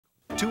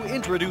To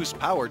introduce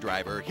Power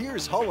Driver,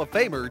 here's Hall of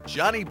Famer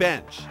Johnny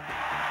Bench.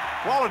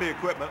 Quality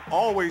equipment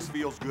always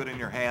feels good in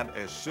your hand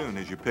as soon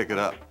as you pick it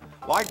up.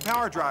 Like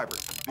Power Driver,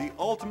 the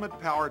ultimate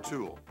power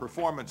tool.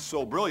 Performance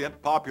so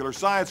brilliant, Popular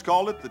Science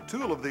called it the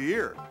tool of the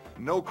year.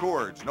 No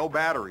cords, no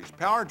batteries.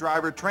 Power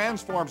Driver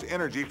transforms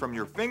energy from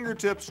your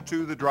fingertips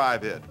to the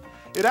drive head.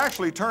 It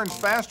actually turns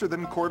faster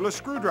than cordless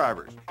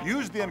screwdrivers.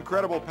 Use the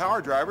incredible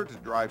Power Driver to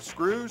drive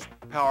screws,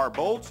 power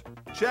bolts.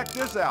 Check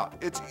this out,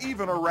 it's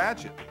even a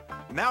ratchet.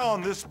 Now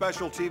on this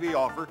special TV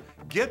offer,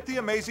 get the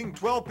amazing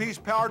 12-piece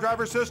Power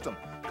Driver system,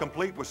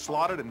 complete with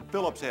slotted and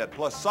Phillips head,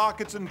 plus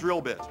sockets and drill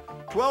bits.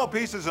 12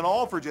 pieces in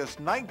all for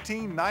just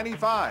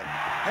 $19.95.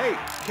 Hey,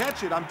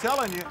 catch it, I'm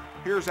telling you.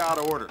 Here's how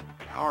to order.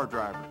 Power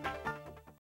Driver.